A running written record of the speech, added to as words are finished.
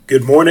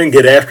Good morning,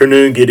 good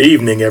afternoon, good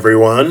evening,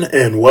 everyone,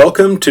 and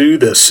welcome to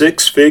the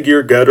Six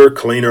Figure Gutter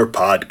Cleaner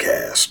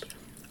Podcast.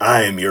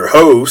 I am your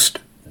host,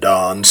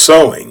 Don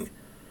Sowing.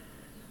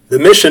 The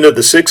mission of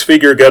the Six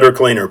Figure Gutter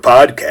Cleaner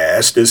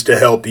Podcast is to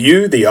help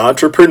you, the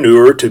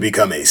entrepreneur, to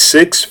become a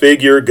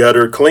six-figure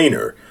gutter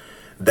cleaner.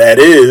 That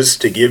is,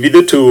 to give you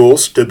the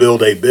tools to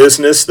build a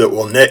business that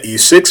will net you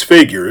six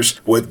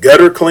figures with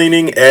gutter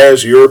cleaning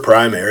as your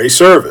primary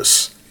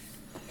service.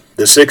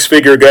 The Six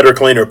Figure Gutter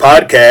Cleaner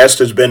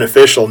Podcast is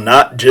beneficial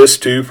not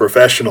just to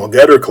professional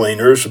gutter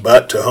cleaners,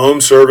 but to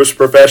home service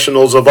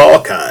professionals of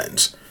all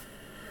kinds.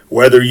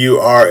 Whether you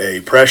are a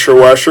pressure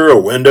washer, a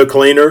window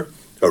cleaner,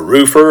 a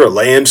roofer, a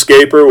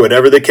landscaper,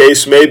 whatever the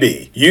case may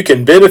be, you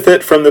can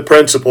benefit from the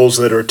principles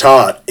that are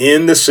taught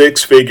in the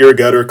Six Figure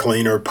Gutter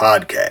Cleaner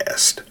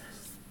Podcast.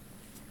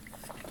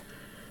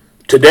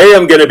 Today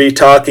I'm going to be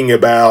talking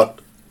about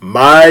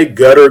my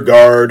gutter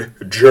guard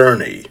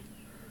journey.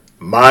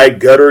 My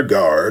gutter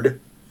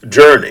guard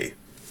journey.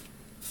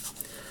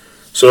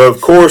 So, of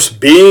course,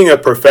 being a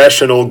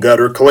professional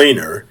gutter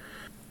cleaner,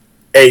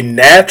 a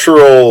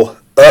natural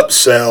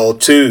upsell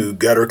to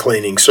gutter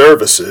cleaning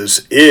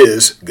services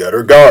is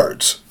gutter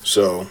guards.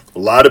 So, a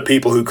lot of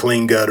people who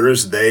clean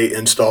gutters, they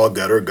install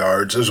gutter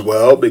guards as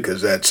well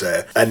because that's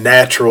a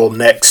natural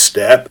next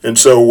step. And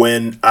so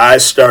when I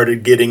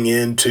started getting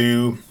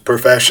into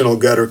professional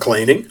gutter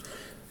cleaning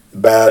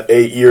about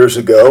 8 years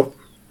ago,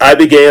 I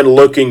began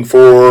looking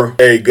for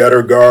a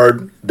gutter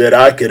guard that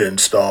I could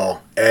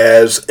install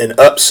as an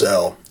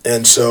upsell.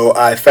 And so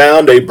I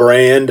found a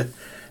brand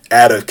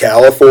out of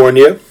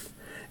California,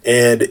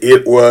 and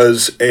it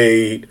was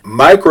a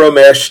micro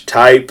mesh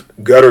type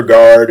gutter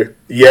guard,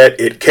 yet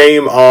it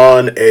came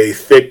on a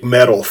thick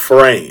metal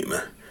frame.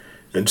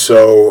 And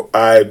so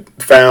I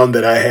found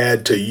that I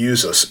had to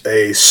use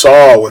a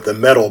saw with a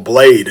metal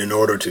blade in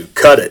order to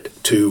cut it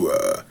to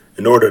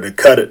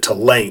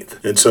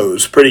length. And so it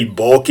was pretty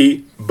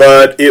bulky,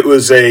 but it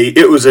was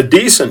a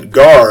decent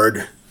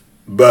guard,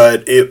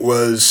 but it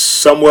was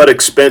somewhat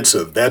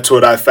expensive. That's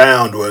what I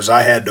found was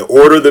I had to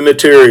order the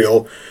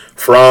material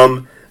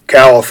from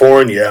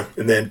California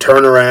and then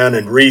turn around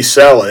and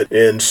resell it.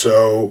 And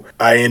so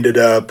I ended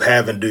up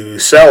having to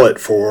sell it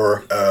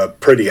for a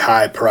pretty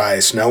high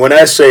price. Now, when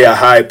I say a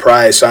high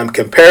price, I'm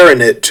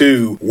comparing it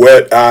to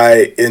what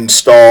I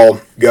install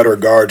gutter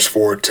guards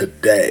for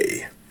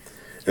today.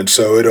 And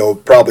so it'll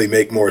probably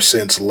make more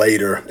sense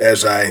later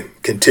as I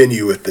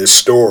continue with this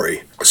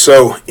story.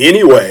 So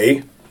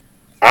anyway,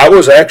 I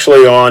was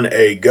actually on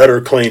a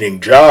gutter cleaning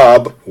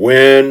job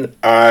when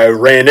I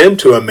ran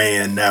into a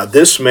man. Now,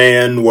 this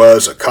man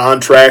was a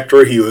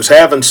contractor. He was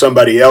having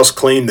somebody else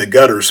clean the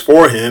gutters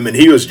for him, and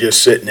he was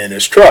just sitting in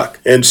his truck.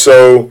 And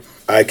so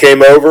I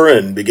came over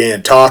and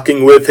began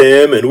talking with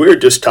him, and we were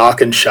just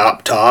talking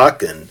shop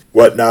talk and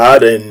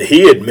whatnot. And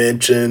he had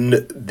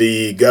mentioned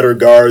the gutter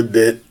guard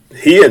that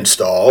he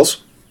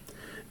installs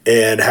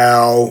and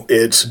how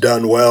it's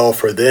done well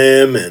for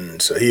them,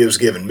 and so he was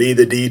giving me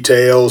the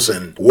details,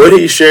 and what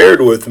he shared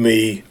with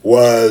me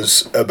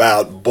was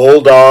about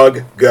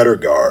Bulldog Gutter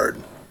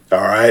Guard.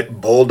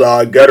 Alright,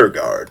 Bulldog Gutter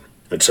Guard.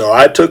 And so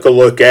I took a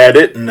look at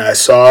it and I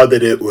saw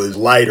that it was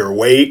lighter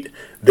weight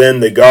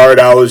than the guard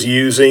I was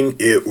using.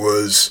 It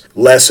was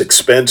less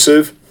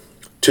expensive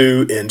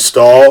to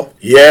install,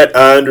 yet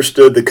I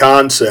understood the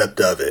concept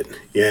of it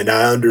and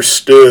I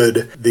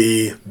understood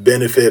the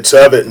benefits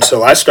of it, and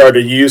so I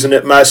started using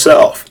it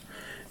myself,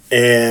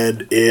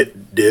 and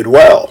it did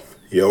well,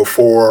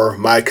 for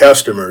my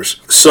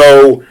customers.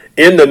 So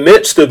in the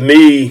midst of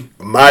me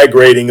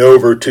migrating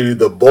over to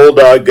the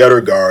Bulldog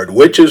Gutter Guard,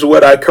 which is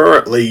what I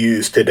currently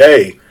use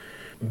today,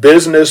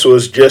 business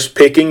was just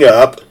picking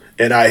up.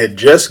 And I had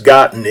just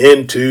gotten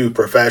into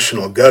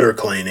professional gutter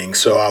cleaning,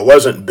 so I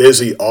wasn't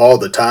busy all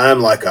the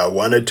time like I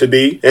wanted to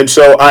be. And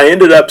so I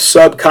ended up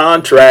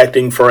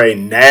subcontracting for a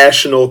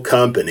national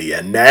company,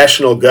 a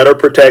national gutter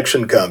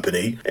protection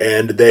company,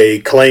 and they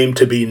claim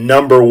to be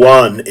number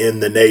one in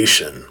the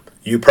nation.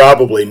 You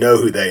probably know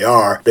who they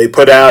are. They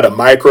put out a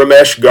micro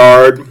mesh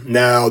guard.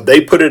 Now,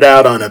 they put it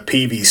out on a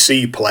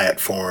PVC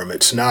platform.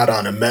 It's not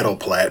on a metal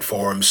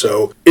platform,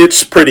 so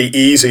it's pretty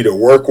easy to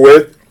work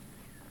with.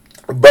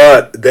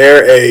 But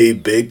they're a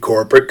big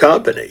corporate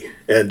company,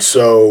 and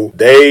so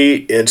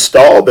they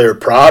install their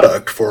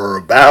product for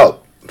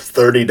about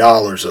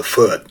 $30 a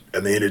foot. I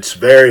mean, it's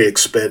very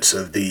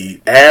expensive. The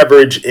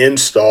average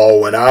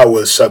install when I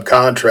was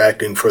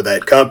subcontracting for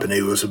that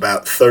company was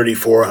about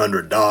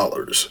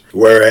 $3,400,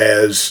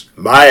 whereas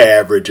my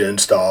average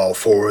install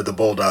for the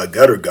Bulldog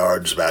Gutter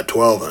Guard is about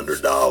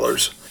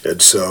 $1,200. And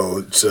so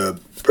it's a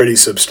pretty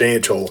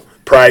substantial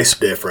price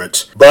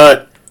difference.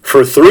 But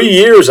for 3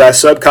 years, I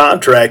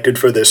subcontracted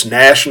for this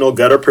national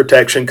gutter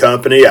protection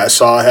company. I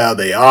saw how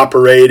they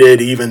operated,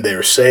 even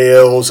their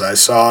sales. I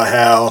saw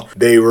how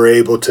they were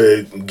able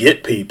to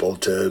get people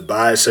to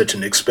buy such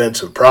an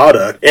expensive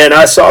product. And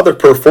I saw the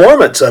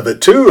performance of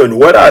it too. And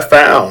what I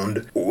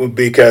found,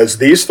 because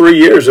these 3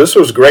 years, this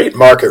was great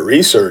market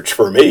research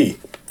for me,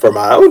 for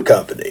my own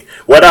company.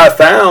 What I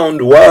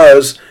found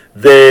was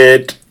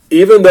that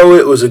even though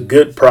it was a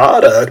good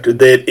product,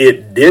 that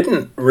it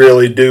didn't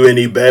really do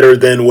any better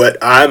than what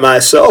I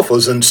myself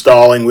was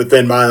installing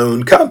within my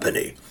own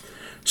company.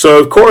 So,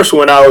 of course,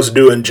 when I was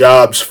doing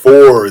jobs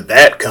for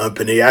that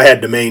company, I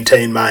had to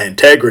maintain my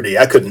integrity.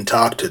 I couldn't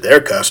talk to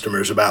their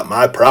customers about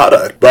my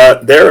product.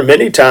 But there are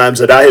many times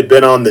that I had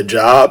been on the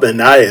job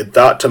and I had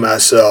thought to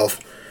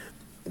myself,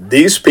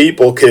 these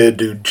people could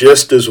do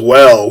just as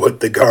well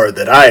with the guard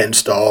that I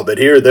install, but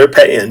here they're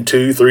paying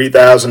 $2,000,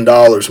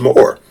 $3,000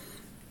 more.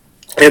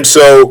 And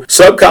so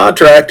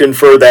subcontracting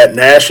for that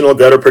National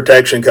Gutter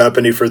Protection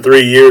Company for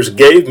 3 years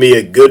gave me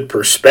a good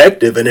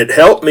perspective, and it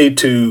helped me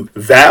to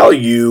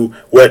value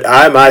what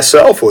I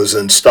myself was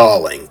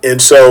installing. And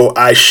so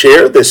I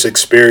share this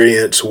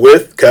experience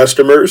with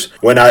customers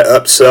when I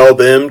upsell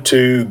them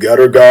to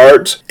gutter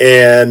guards,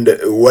 and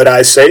what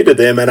I say to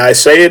them, and I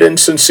say it in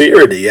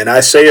sincerity, and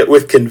I say it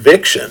with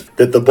conviction,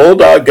 that the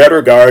Bulldog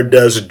Gutter Guard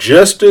does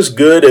just as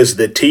good as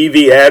the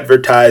TV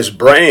advertised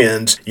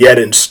brands, yet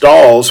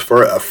installs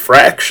for a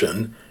fraction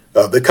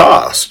of the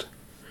cost.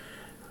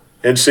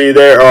 And see,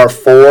 there are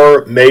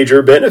 4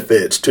 major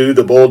benefits to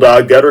the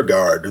Bulldog Gutter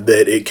Guard: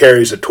 that it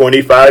carries a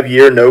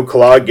 25-year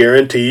no-clog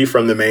guarantee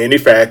from the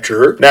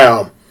manufacturer.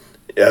 Now,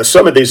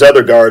 some of these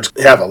other guards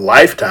have a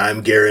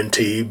lifetime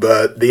guarantee,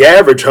 but the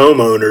average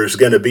homeowner is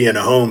going to be in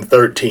a home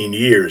 13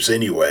 years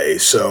anyway,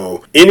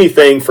 so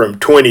anything from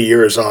 20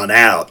 years on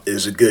out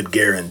is a good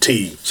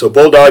guarantee. So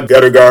Bulldog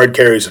Gutter Guard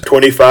carries a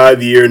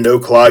 25-year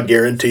no-clog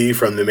guarantee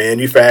from the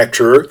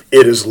manufacturer.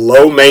 It is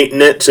low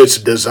maintenance. It's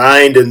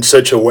designed in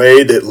such a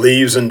way that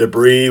leaves and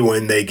debris,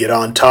 when they get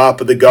on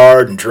top of the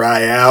guard and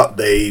dry out,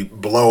 they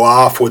blow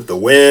off with the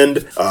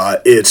wind.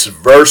 It's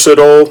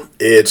versatile.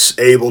 It's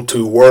able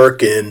to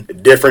work in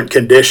different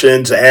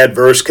conditions,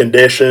 adverse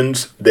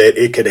conditions, that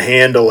it could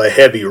handle a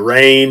heavy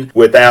rain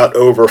without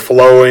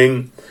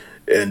overflowing.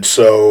 And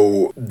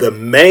so the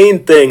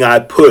main thing I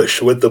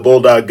push with the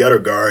Bulldog Gutter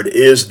Guard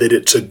is that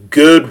it's a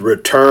good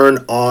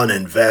return on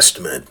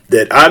investment,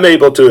 that I'm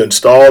able to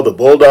install the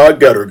Bulldog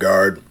Gutter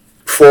Guard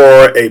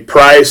for a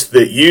price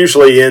that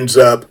usually ends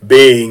up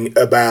being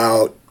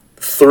about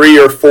 3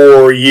 or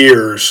 4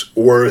 years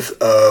worth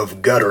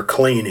of gutter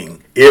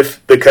cleaning,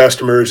 if the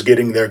customer is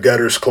getting their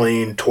gutters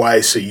cleaned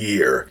twice a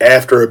year.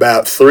 After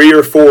about 3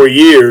 or 4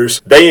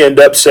 years, they end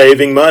up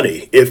saving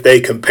money if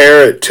they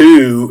compare it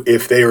to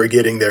if they were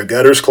getting their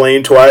gutters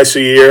cleaned twice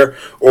a year,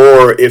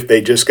 or if they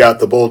just got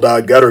the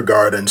Bulldog Gutter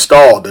Guard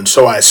installed. And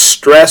so I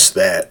stress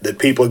that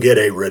people get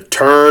a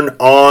return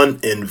on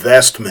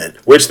investment,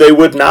 which they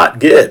would not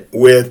get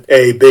with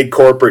a big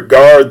corporate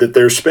guard that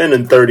they're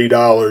spending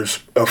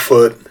 $30 a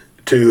foot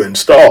to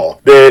install,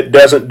 that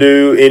doesn't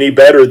do any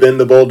better than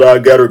the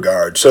Bulldog Gutter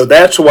Guard. So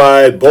that's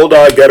why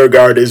Bulldog Gutter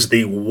Guard is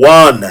the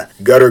one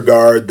gutter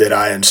guard that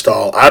I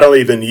install. I don't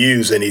even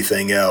use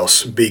anything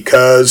else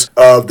because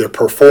of the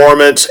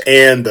performance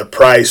and the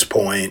price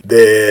point.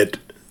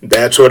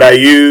 That's what I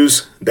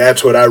use,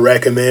 that's what I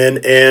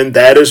recommend, and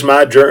that is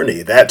my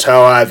journey. That's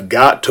how I've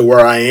got to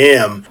where I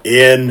am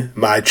in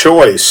my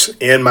choice,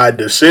 in my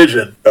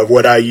decision of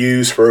what I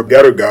use for a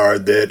gutter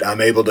guard, that I'm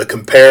able to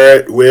compare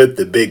it with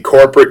the big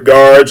corporate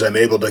guards. I'm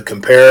able to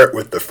compare it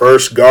with the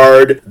first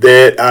guard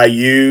that I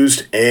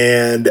used,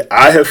 and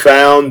I have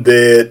found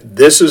that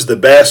this is the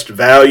best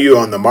value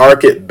on the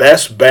market,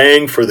 best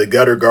bang for the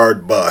gutter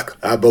guard buck.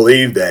 I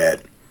believe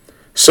that.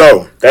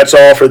 So, that's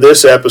all for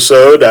this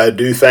episode. I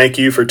do thank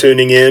you for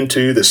tuning in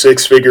to the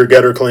Six Figure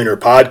Gutter Cleaner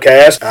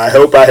podcast. I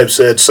hope I have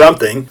said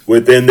something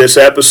within this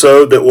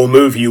episode that will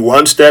move you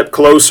one step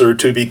closer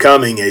to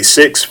becoming a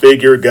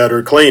six-figure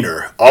gutter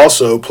cleaner.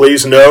 Also,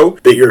 please know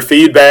that your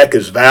feedback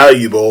is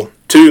valuable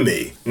to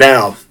me.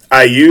 Now,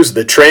 I use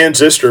the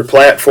Transistor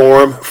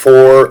platform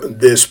for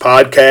this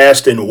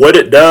podcast, and what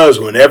it does,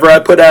 whenever I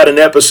put out an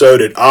episode,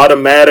 it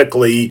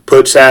automatically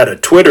puts out a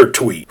Twitter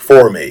tweet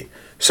for me.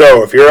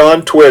 So if you're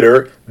on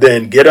Twitter,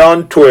 then get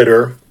on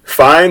Twitter,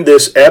 find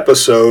this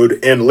episode,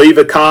 and leave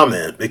a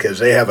comment, because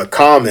they have a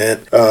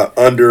comment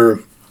under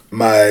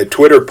my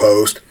Twitter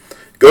post.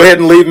 Go ahead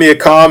and leave me a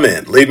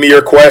comment. Leave me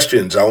your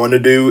questions. I want to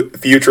do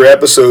future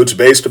episodes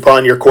based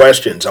upon your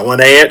questions. I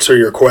want to answer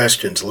your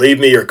questions. Leave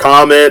me your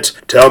comments.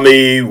 Tell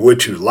me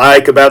what you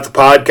like about the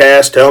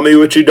podcast. Tell me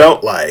what you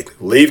don't like.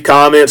 Leave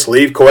comments,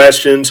 leave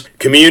questions,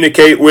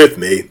 communicate with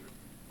me.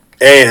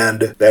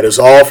 And that is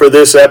all for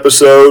this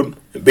episode.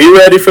 Be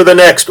ready for the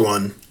next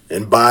one,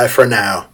 and bye for now.